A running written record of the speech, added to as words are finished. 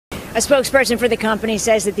A spokesperson for the company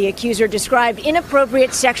says that the accuser described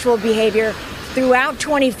inappropriate sexual behavior throughout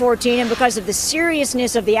 2014, and because of the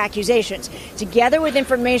seriousness of the accusations, together with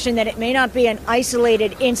information that it may not be an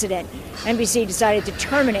isolated incident, NBC decided to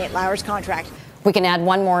terminate Lauer's contract. We can add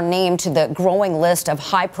one more name to the growing list of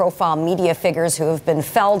high-profile media figures who have been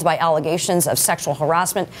felled by allegations of sexual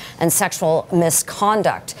harassment and sexual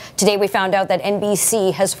misconduct. Today, we found out that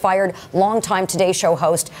NBC has fired longtime Today Show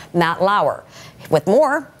host Matt Lauer. With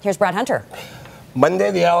more, here's Brad Hunter. Monday,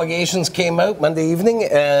 the allegations came out. Monday evening.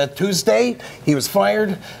 Tuesday, he was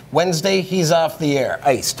fired. Wednesday, he's off the air.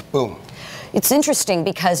 Iced. Boom. It's interesting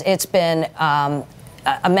because it's been...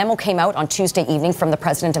 a memo came out on Tuesday evening from the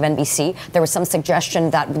president of NBC. There was some suggestion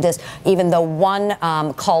that this, even though one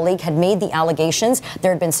colleague had made the allegations, there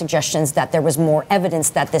had been suggestions that there was more evidence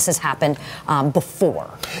that this has happened before.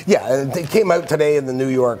 Yeah, it came out today in the New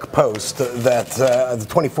York Post that the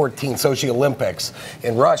 2014 Sochi Olympics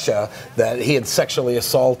in Russia, that he had sexually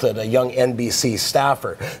assaulted a young NBC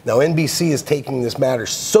staffer. Now, NBC is taking this matter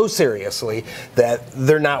so seriously that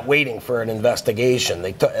they're not waiting for an investigation.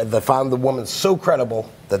 They found the woman so credible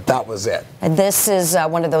that was it. And this is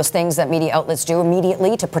one of those things that media outlets do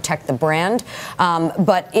immediately to protect the brand.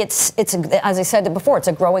 But it's as I said before, it's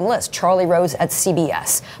a growing list. Charlie Rose at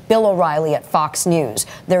CBS, Bill O'Reilly at Fox News.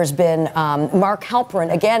 There's been Mark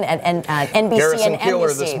Halperin again at NBC Garrison and Keillor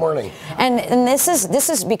NBC this morning. And this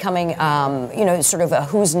is becoming sort of a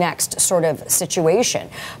who's next sort of situation.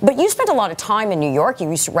 But you spent a lot of time in New York. You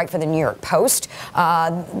used to write for the New York Post.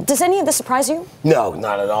 Does any of this surprise you? No,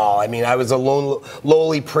 not at all. I mean, I was a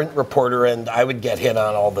lowly print reporter, and I would get hit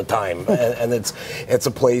on all the time. And it's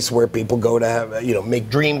a place where people go to have,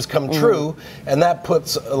 make dreams come true, and that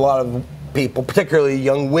puts a lot of people, particularly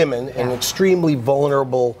young women, in extremely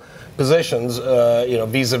vulnerable positions,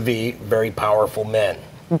 vis-a-vis very powerful men.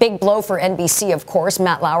 Big blow for NBC, of course.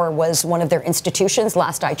 Matt Lauer was one of their institutions.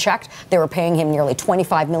 Last I checked, they were paying him nearly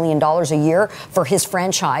 $25 million a year for his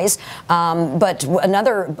franchise. But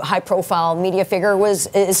another high-profile media figure is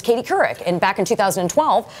Katie Couric. And back in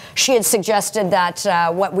 2012, she had suggested that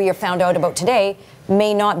what we have found out about today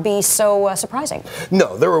may not be so surprising.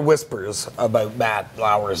 No, there were whispers about Matt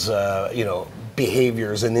Lauer's,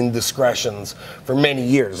 behaviors and indiscretions for many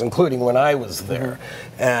years, including when I was there.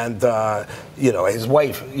 And, his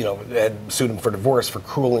wife, had sued him for divorce for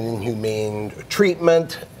cruel and inhumane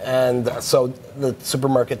treatment. And so the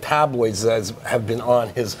supermarket tabloids have been on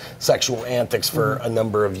his sexual antics for a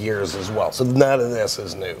number of years as well. So none of this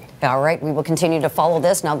is new. All right, we will continue to follow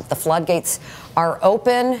this. Now that the floodgates are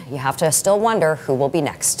open, you have to still wonder who will be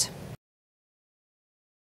next.